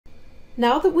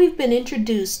Now that we've been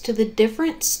introduced to the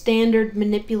different standard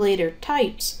manipulator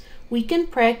types, we can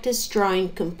practice drawing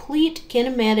complete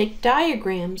kinematic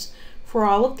diagrams for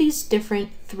all of these different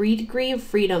 3 degree of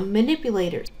freedom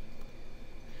manipulators.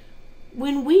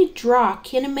 When we draw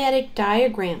kinematic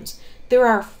diagrams, there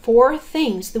are 4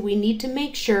 things that we need to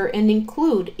make sure and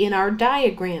include in our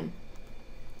diagram.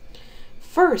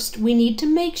 First, we need to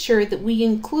make sure that we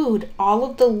include all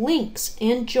of the links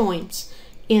and joints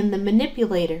in the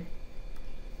manipulator.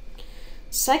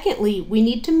 Secondly, we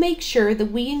need to make sure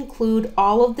that we include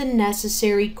all of the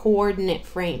necessary coordinate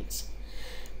frames.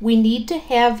 We need to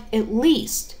have at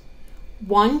least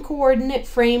 1 coordinate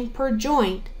frame per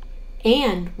joint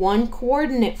and 1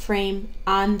 coordinate frame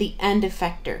on the end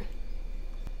effector.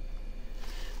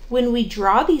 When we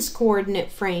draw these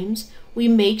coordinate frames, we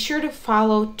make sure to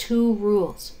follow 2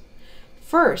 rules.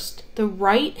 First, the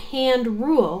right hand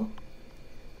rule,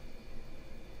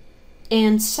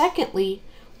 and secondly,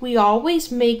 we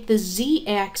always make the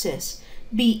z-axis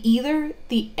be either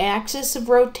the axis of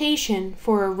rotation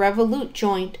for a revolute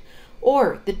joint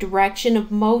or the direction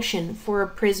of motion for a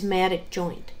prismatic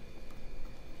joint.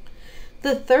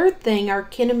 The third thing our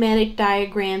kinematic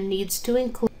diagram needs to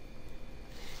include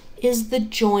is the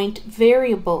joint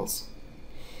variables.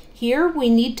 Here we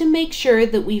need to make sure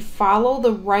that we follow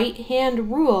the right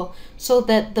hand rule so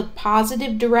that the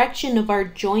positive direction of our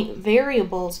joint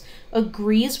variables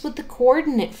agrees with the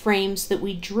coordinate frames that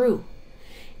we drew.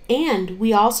 And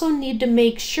we also need to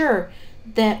make sure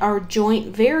that our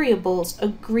joint variables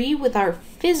agree with our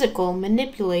physical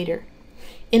manipulator.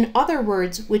 In other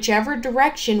words, whichever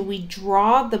direction we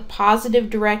draw the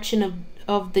positive direction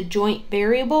of the joint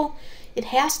variable, it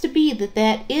has to be that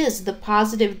that is the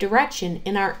positive direction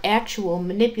in our actual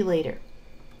manipulator.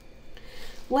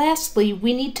 Lastly,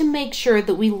 we need to make sure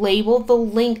that we label the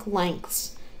link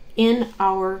lengths in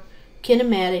our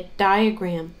kinematic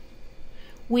diagram.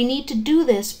 We need to do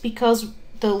this because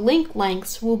the link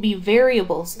lengths will be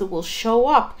variables that will show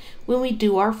up when we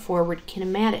do our forward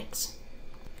kinematics.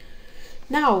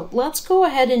 Now, let's go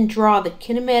ahead and draw the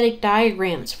kinematic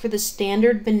diagrams for the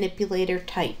standard manipulator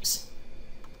types.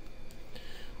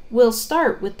 We'll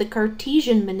start with the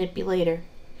Cartesian manipulator.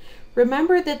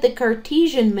 Remember that the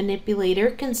Cartesian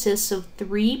manipulator consists of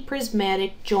 3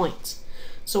 prismatic joints.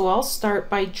 So I'll start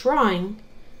by drawing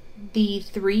the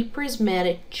 3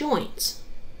 prismatic joints.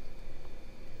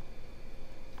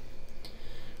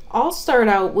 I'll start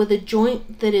out with a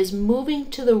joint that is moving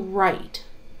to the right.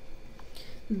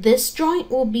 This joint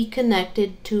will be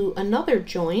connected to another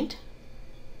joint.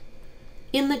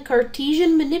 In the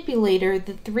Cartesian manipulator,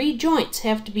 the 3 joints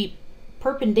have to be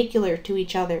perpendicular to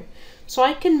each other. So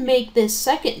I can make this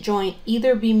second joint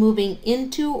either be moving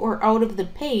into or out of the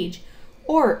page,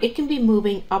 or it can be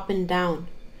moving up and down.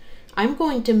 I'm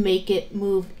going to make it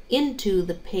move into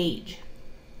the page.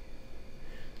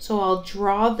 So I'll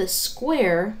draw the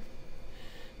square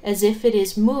as if it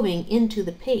is moving into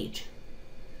the page.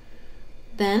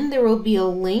 Then there will be a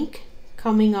link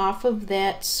coming off of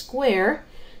that square,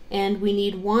 and we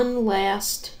need one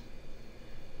last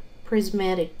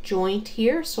prismatic joint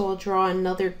here, so I'll draw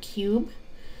another cube.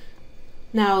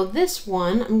 Now this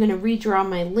one, I'm going to redraw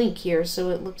my link here so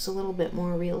it looks a little bit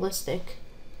more realistic.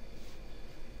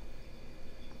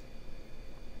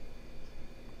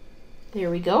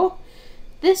 There we go.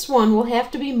 This one will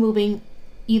have to be moving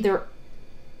either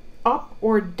up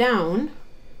or down.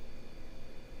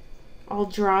 I'll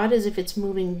draw it as if it's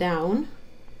moving down.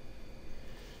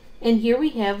 And here we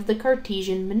have the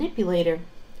Cartesian manipulator.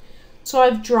 So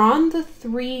I've drawn the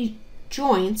 3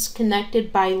 joints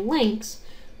connected by links.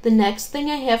 The next thing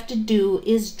I have to do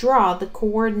is draw the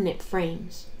coordinate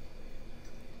frames.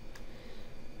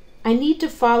 I need to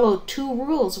follow 2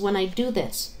 rules when I do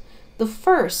this. The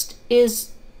first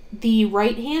is the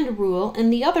right hand rule,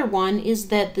 and the other one is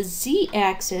that the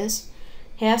z-axis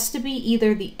has to be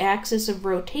either the axis of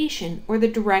rotation or the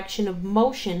direction of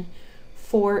motion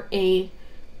for a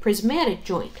prismatic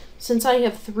joint. Since I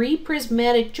have 3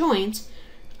 prismatic joints,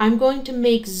 I'm going to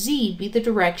make z be the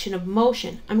direction of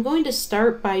motion. I'm going to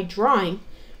start by drawing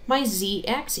my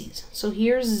z-axes. So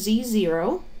here's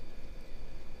z0.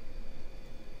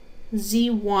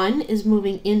 z1 is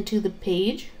moving into the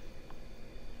page.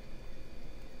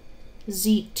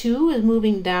 z2 is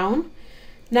moving down.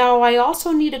 Now I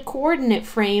also need a coordinate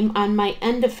frame on my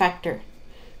end effector.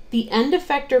 The end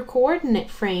effector coordinate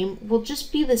frame will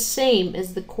just be the same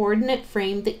as the coordinate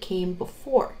frame that came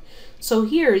before. So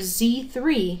here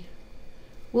z3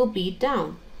 will be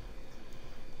down.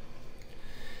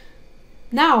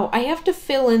 Now I have to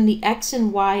fill in the x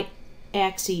and y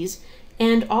axes,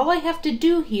 and all I have to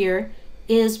do here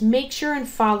is make sure and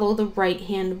follow the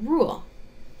right-hand rule.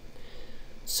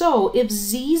 So if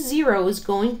Z0 is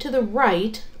going to the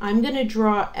right, I'm going to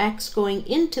draw X going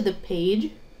into the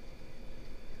page,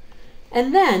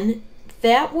 and then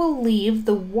that will leave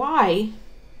the Y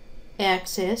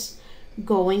axis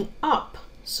going up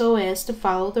so as to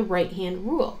follow the right-hand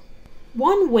rule.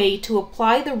 One way to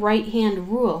apply the right-hand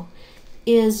rule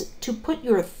is to put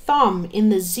your thumb in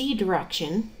the Z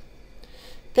direction,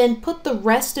 then put the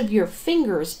rest of your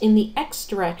fingers in the X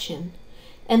direction,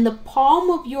 and the palm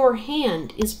of your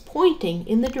hand is pointing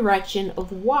in the direction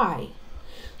of Y.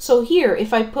 So here,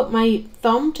 if I put my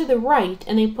thumb to the right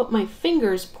and I put my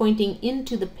fingers pointing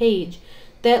into the page,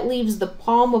 that leaves the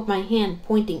palm of my hand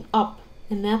pointing up,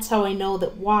 and that's how I know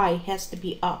that Y has to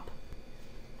be up.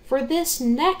 For this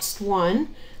next one,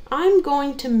 I'm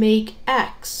going to make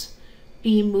X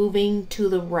be moving to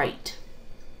the right.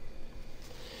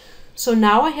 So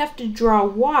now I have to draw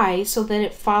Y so that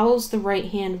it follows the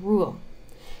right-hand rule.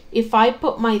 If I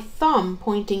put my thumb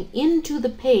pointing into the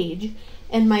page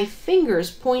and my fingers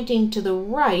pointing to the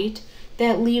right,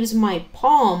 that leaves my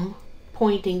palm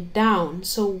pointing down.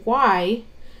 So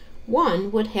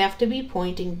Y1 would have to be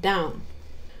pointing down.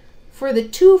 For the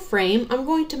 2 frame, I'm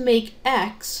going to make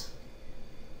X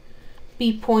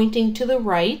be pointing to the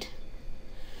right.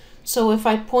 So if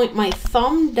I point my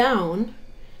thumb down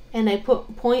and I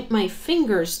point my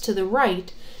fingers to the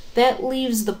right, that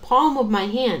leaves the palm of my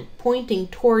hand pointing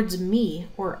towards me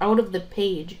or out of the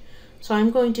page. So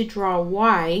I'm going to draw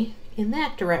Y in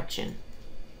that direction.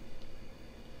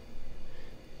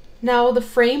 Now the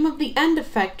frame of the end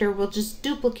effector will just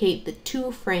duplicate the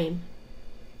 2 frame.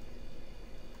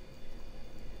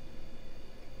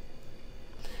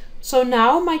 So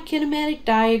now my kinematic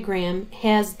diagram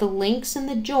has the links and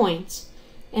the joints,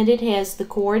 and it has the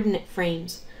coordinate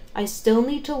frames. I still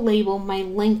need to label my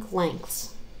link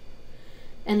lengths.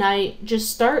 And I just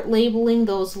start labeling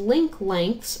those link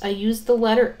lengths. I use the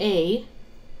letter A,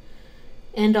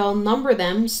 and I'll number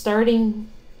them starting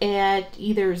at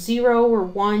either 0 or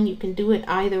 1. You can do it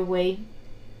either way.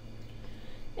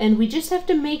 And we just have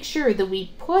to make sure that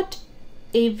we put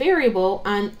a variable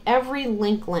on every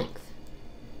link length.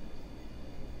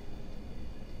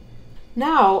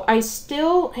 Now, I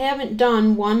still haven't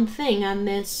done one thing on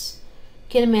this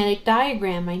kinematic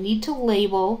diagram. I need to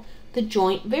label the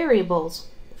joint variables.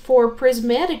 For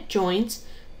prismatic joints,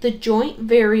 the joint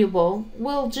variable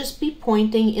will just be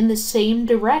pointing in the same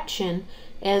direction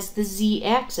as the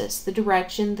z-axis, the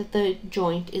direction that the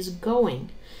joint is going.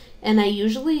 And I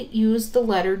usually use the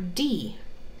letter D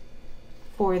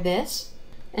for this.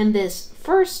 And this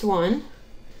first one,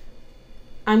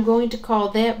 I'm going to call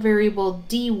that variable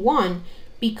D1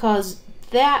 because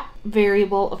that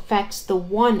variable affects the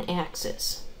 1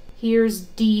 axis. Here's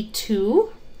D2,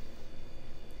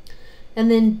 and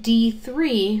then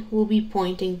D3 will be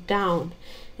pointing down.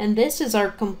 And this is our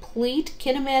complete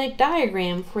kinematic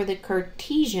diagram for the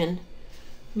Cartesian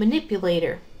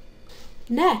manipulator.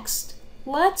 Next,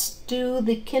 let's do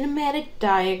the kinematic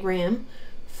diagram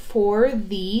for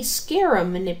the Spherical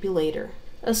manipulator.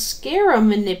 A Spherical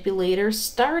manipulator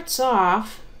starts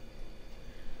off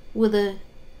with a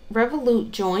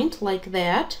revolute joint like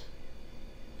that,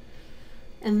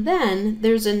 and then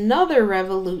there's another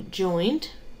revolute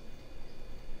joint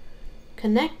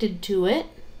connected to it,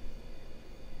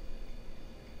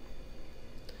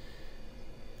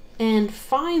 and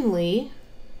finally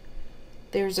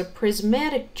there's a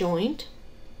prismatic joint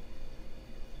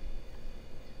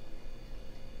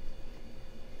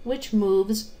which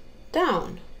moves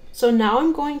down. So now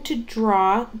I'm going to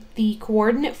draw the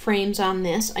coordinate frames on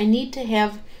this. I need to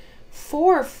have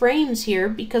 4 frames here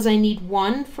because I need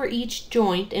 1 for each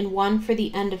joint and 1 for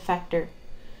the end effector.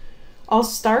 I'll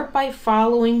start by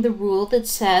following the rule that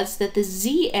says that the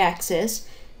z-axis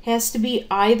has to be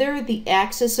either the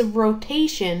axis of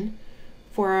rotation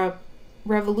for a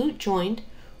revolute joint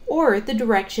or the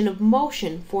direction of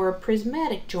motion for a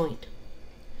prismatic joint.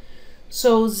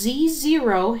 So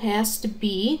Z0 has to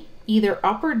be either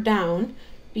up or down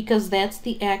because that's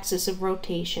the axis of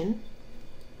rotation.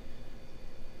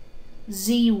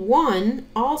 Z1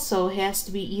 also has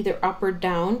to be either up or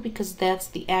down because that's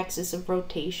the axis of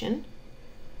rotation.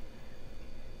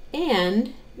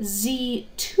 And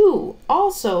Z2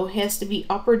 also has to be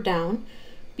up or down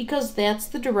because that's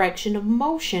the direction of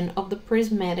motion of the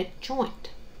prismatic joint.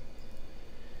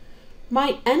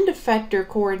 My end effector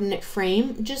coordinate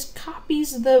frame just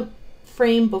copies the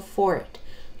frame before it.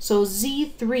 So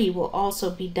Z3 will also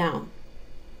be down.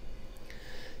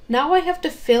 Now I have to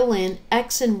fill in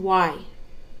X and Y.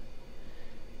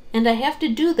 And I have to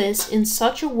do this in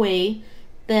such a way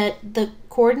that the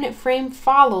coordinate frame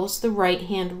follows the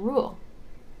right-hand rule.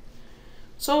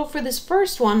 So for this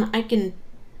first one, I can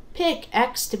pick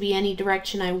x to be any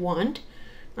direction I want.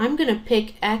 I'm going to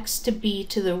pick x to be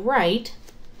to the right,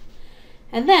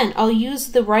 and then I'll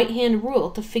use the right-hand rule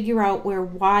to figure out where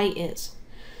y is.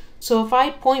 So if I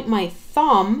point my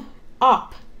thumb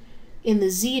up in the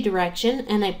z direction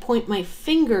and I point my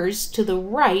fingers to the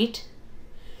right,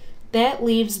 that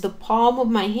leaves the palm of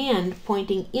my hand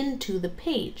pointing into the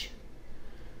page.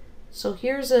 So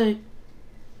here's a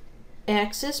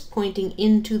axis pointing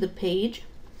into the page.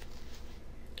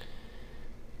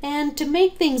 And to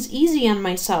make things easy on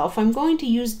myself, I'm going to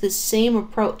use the same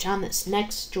approach on this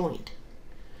next joint.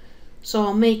 So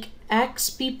I'll make x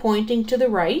be pointing to the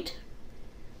right,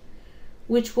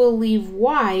 which will leave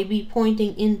y be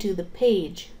pointing into the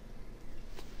page.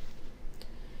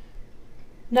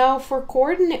 Now for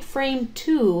coordinate frame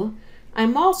 2,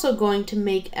 I'm also going to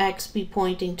make x be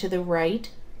pointing to the right.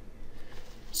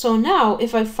 So now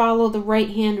if I follow the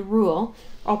right-hand rule,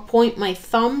 I'll point my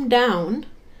thumb down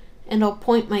and I'll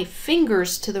point my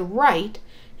fingers to the right,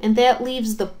 and that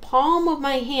leaves the palm of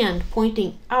my hand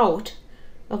pointing out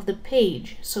of the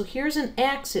page. So here's an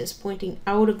axis pointing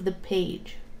out of the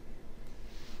page.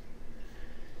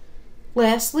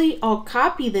 Lastly, I'll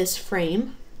copy this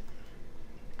frame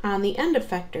on the end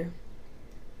effector.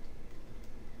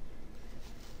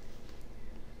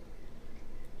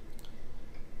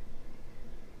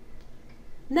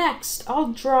 Next,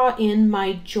 I'll draw in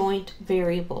my joint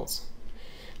variables.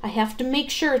 I have to make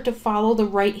sure to follow the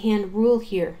right-hand rule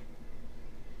here.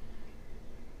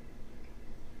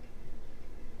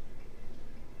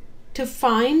 To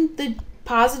find the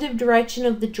positive direction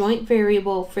of the joint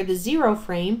variable for the 0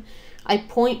 frame, I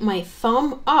point my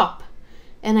thumb up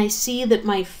and I see that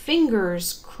my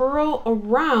fingers curl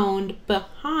around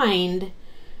behind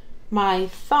my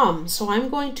thumb. So I'm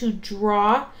going to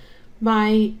draw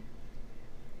my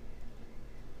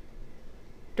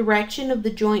direction of the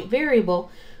joint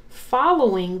variable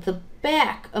following the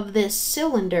back of this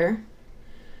cylinder,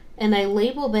 and I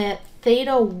label that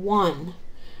theta 1.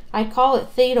 I call it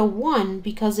theta 1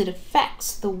 because it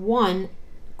affects the 1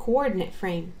 coordinate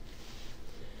frame.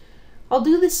 I'll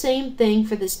do the same thing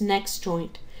for this next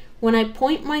joint. When I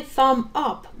point my thumb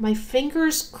up, my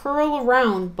fingers curl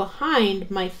around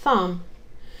behind my thumb.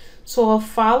 So I'll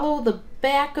follow the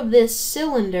back of this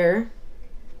cylinder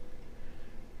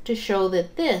to show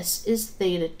that this is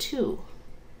theta 2.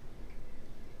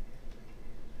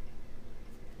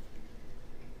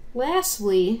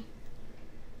 Lastly,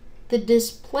 the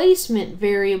displacement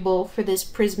variable for this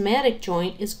prismatic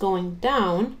joint is going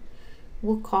down.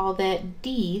 We'll call that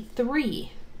D3.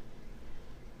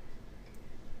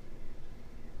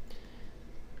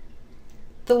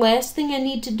 The last thing I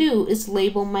need to do is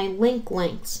label my link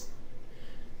lengths.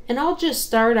 And I'll just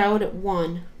start out at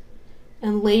 1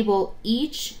 and label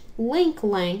each link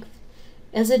length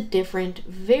as a different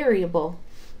variable.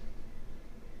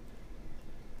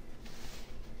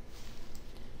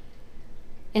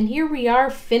 And here we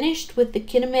are finished with the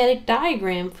kinematic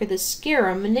diagram for the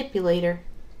Spherical manipulator.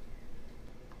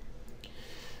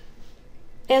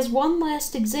 As one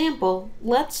last example,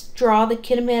 let's draw the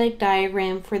kinematic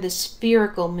diagram for the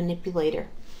spherical manipulator.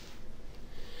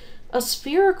 A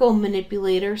spherical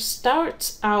manipulator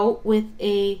starts out with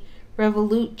a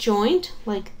revolute joint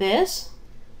like this,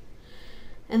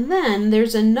 and then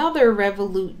there's another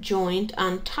revolute joint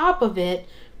on top of it,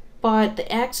 but the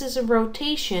axis of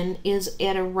rotation is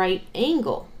at a right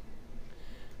angle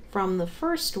from the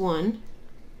first one.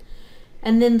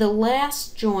 And then the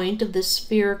last joint of the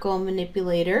spherical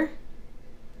manipulator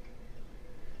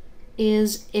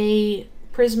is a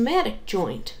prismatic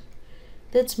joint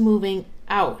that's moving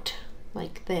out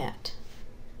like that.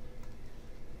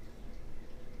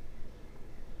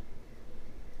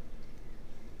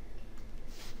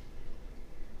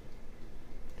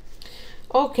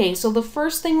 Okay, so the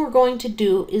first thing we're going to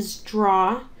do is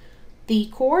draw the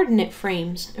coordinate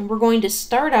frames, and we're going to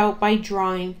start out by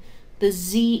drawing the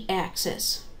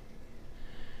z-axis.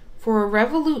 For a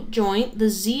revolute joint, the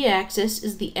z-axis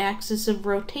is the axis of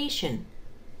rotation.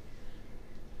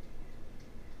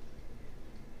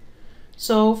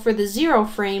 So for the 0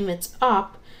 frame, it's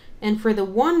up, and for the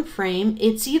 1 frame,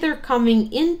 it's either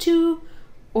coming into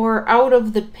or out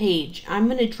of the page. I'm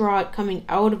going to draw it coming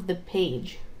out of the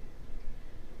page.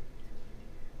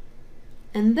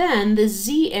 And then the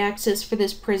z-axis for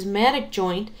this prismatic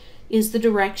joint is the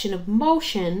direction of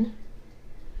motion,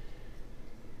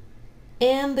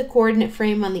 and the coordinate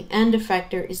frame on the end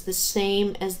effector is the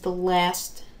same as the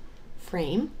last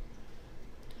frame.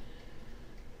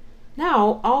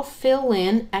 Now I'll fill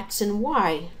in x and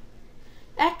y.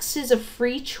 X is a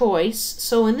free choice,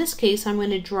 so in this case I'm going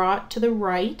to draw it to the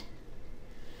right.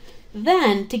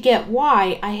 Then to get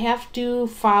Y, I have to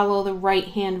follow the right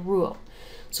hand rule.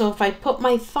 So if I put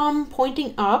my thumb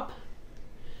pointing up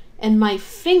and my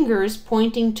fingers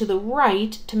pointing to the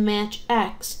right to match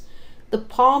X, the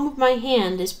palm of my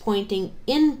hand is pointing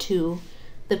into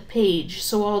the page.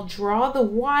 So I'll draw the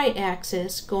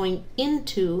Y-axis going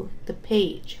into the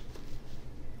page.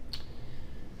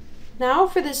 Now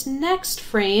for this next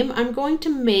frame, I'm going to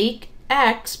make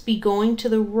X be going to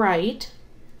the right.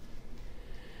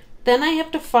 Then I have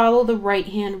to follow the right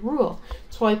hand rule.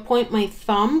 So I point my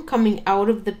thumb coming out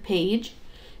of the page.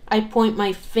 I point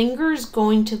my fingers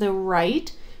going to the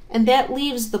right, and that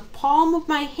leaves the palm of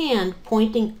my hand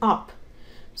pointing up.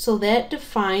 So that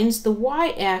defines the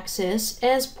Y-axis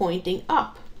as pointing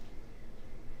up.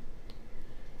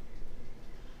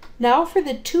 Now for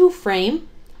the 2 frame,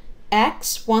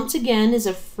 X once again is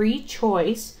a free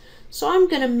choice, so I'm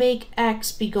going to make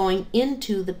X be going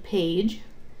into the page.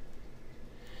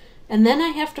 And then I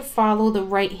have to follow the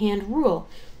right hand rule.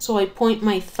 So I point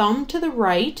my thumb to the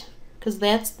right, because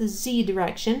that's the Z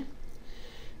direction.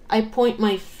 I point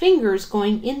my fingers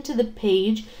going into the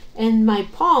page, and my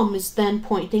palm is then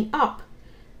pointing up.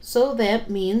 So that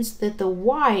means that the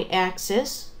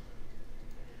Y-axis,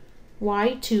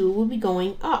 Y2, will be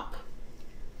going up.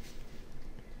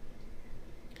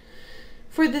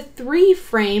 For the 3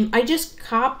 frame, I just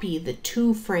copy the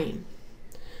 2 frame.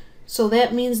 So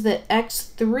that means that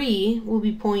X3 will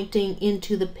be pointing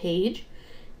into the page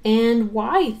and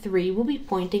Y3 will be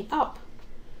pointing up.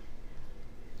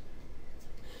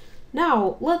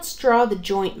 Now let's draw the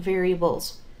joint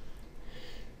variables.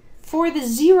 For the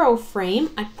 0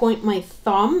 frame, I point my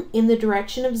thumb in the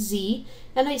direction of Z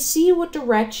and I see what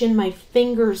direction my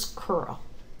fingers curl.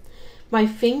 My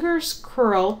fingers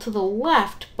curl to the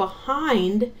left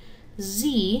behind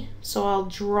Z, so I'll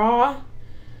draw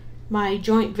my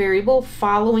joint variable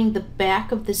following the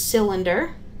back of the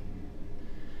cylinder,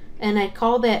 and I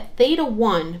call that theta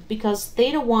 1 because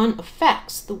theta 1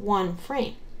 affects the 1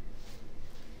 frame.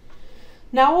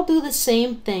 Now I'll do the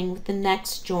same thing with the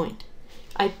next joint.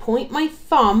 I point my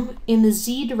thumb in the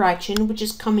Z direction, which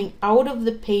is coming out of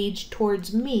the page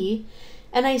towards me,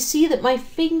 and I see that my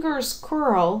fingers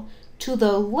curl to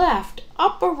the left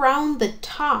up around the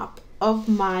top of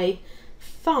my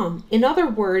thumb. In other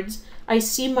words, I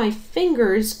see my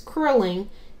fingers curling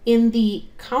in the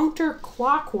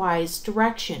counterclockwise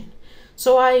direction.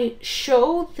 So I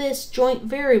show this joint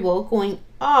variable going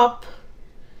up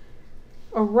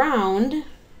around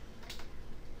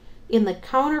in the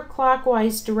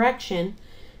counterclockwise direction,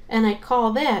 and I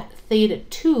call that theta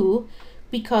 2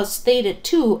 because theta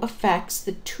 2 affects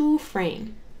the 2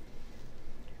 frame.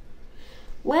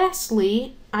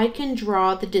 Lastly, I can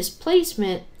draw the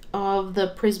displacement of the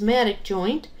prismatic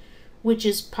joint, which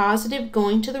is positive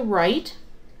going to the right,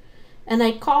 and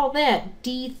I call that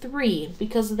D3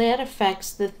 because that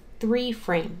affects the 3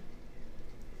 frame.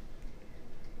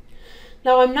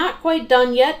 Now I'm not quite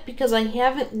done yet because I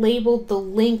haven't labeled the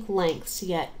link lengths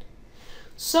yet.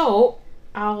 So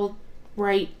I'll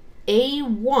write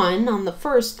A1 on the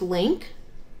first link,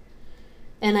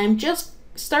 and I'm just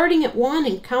starting at 1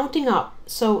 and counting up.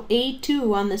 So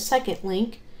A2 on the second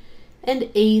link and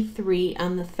A3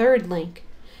 on the third link.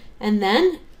 And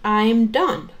then I'm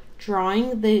done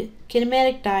drawing the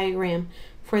kinematic diagram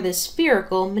for the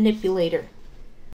spherical manipulator.